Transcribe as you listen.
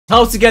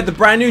How to get the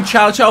brand new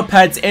Chow Chow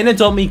pets in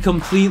Adopt Me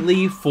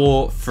completely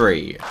for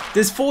free.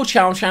 There's 4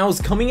 Chow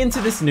Chows coming into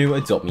this new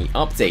Adopt Me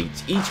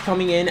update, each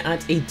coming in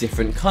at a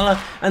different color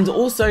and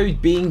also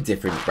being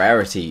different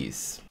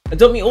rarities.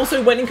 Adopt Me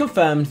also went and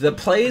confirmed that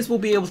players will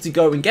be able to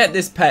go and get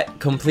this pet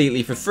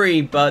completely for free,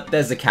 but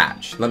there's a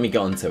catch. Let me get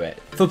onto it.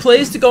 For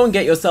players to go and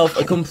get yourself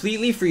a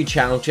completely free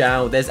Chow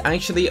Chow, there's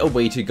actually a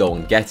way to go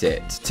and get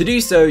it. To do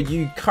so,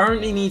 you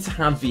currently need to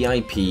have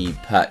VIP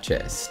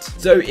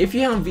purchased. So if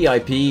you have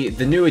VIP,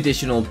 the new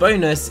additional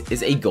bonus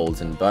is a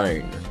golden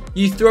bone.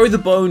 You throw the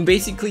bone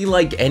basically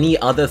like any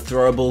other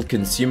throwable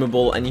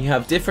consumable, and you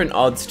have different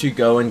odds to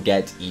go and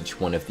get each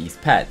one of these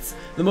pets.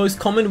 The most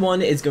common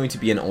one is going to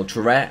be an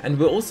ultra rare, and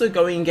we're also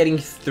going and getting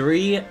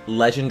 3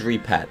 legendary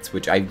pets,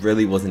 which I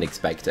really wasn't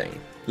expecting.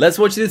 Let's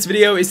watch this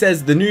video. It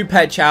says the new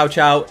pet Chow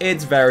Chow.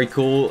 It's very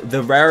cool.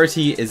 The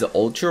rarity is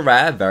ultra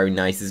rare, very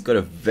nice. It's got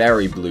a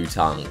very blue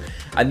tongue.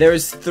 And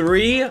there's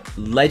 3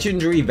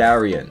 legendary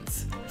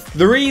variants.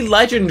 3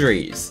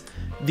 legendaries!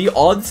 The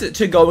odds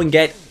to go and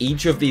get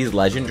each of these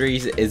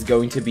legendaries is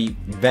going to be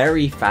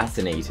very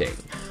fascinating.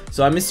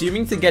 So I'm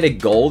assuming to get a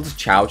gold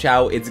Chow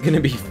Chow, it's going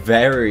to be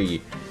very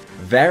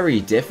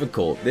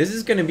difficult. This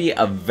is going to be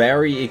a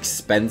very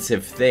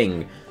expensive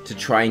thing to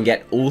try and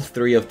get all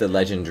 3 of the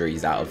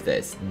legendaries out of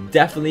this.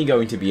 Definitely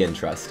going to be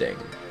interesting.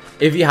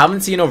 If you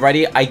haven't seen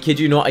already, I kid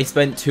you not, I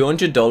spent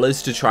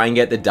 $200 to try and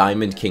get the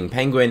Diamond King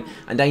Penguin,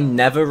 and I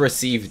never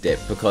received it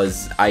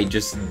because I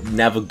just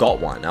never got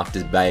one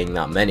after buying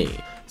that many.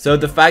 So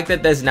the fact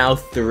that there's now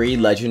 3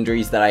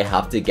 legendaries that I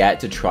have to get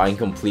to try and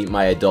complete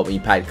my Adopt Me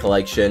pet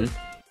collection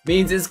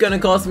means it's gonna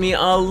cost me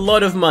a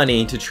lot of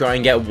money to try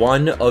and get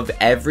one of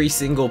every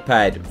single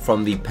pet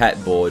from the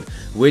pet board,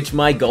 which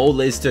my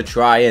goal is to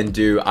try and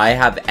do. I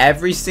have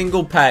every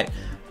single pet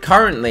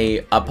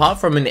currently, apart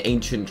from an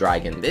ancient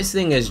dragon. This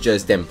thing is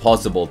just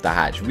impossible to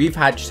hatch. We've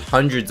hatched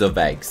hundreds of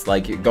eggs.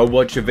 Like, go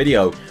watch a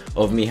video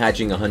of me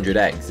hatching 100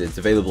 eggs. It's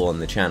available on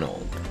the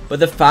channel. But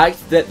the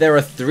fact that there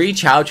are 3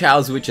 Chow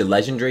Chows which are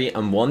legendary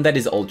and 1 that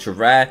is ultra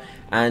rare,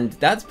 and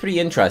that's pretty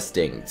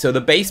interesting. So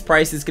the base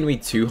price is going to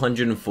be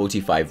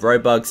 245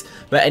 Robux,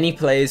 but any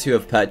players who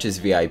have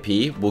purchased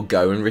VIP will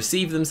go and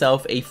receive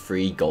themselves a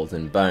free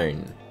golden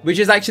bone. Which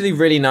is actually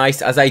really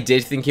nice, as I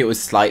did think it was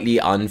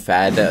slightly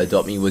unfair that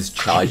Adopt Me was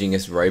charging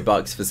us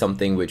Robux for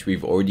something which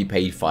we've already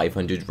paid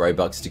 500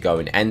 Robux to go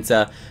and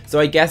enter. So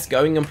I guess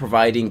going and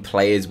providing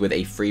players with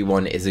a free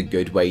one is a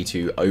good way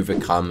to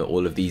overcome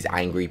all of these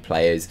angry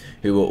players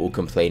who are all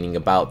complaining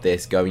about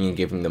this. Going and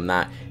giving them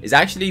that is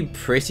actually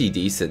pretty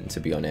decent, to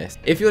be honest.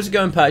 If you were to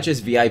go and purchase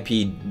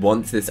VIP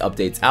once this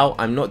update's out,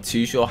 I'm not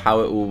too sure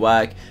how it will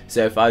work.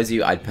 So if I was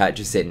you, I'd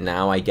purchase it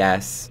now, I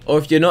guess. Or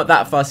if you're not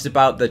that fussed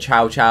about the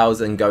Chow Chows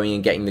and going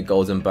and getting the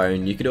golden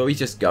bone, you could always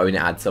just go and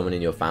add someone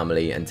in your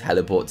family and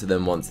teleport to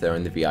them once they're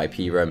in the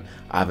VIP room.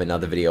 I have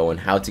another video on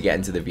how to get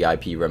into the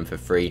VIP room for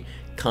free.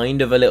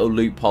 Kind of a little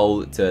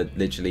loophole to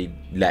literally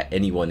let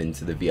anyone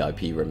into the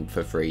VIP room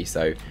for free.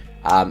 So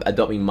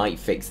Adopt Me might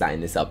fix that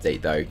in this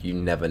update though. You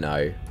never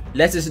know.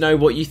 Let us know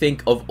what you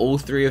think of all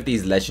 3 of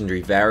these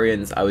legendary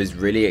variants. I was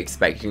really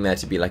expecting there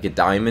to be like a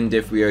diamond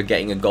if we were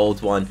getting a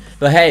gold one.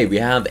 But hey, we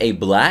have a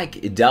black,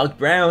 dark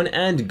brown,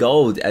 and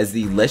gold as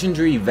the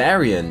legendary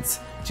variants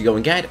to go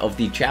and get of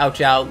the Chow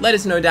Chow. Let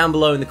us know down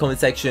below in the comment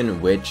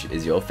section which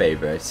is your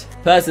favorite.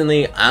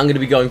 Personally, I'm going to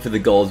be going for the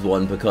gold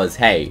one because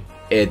hey,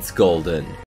 it's golden.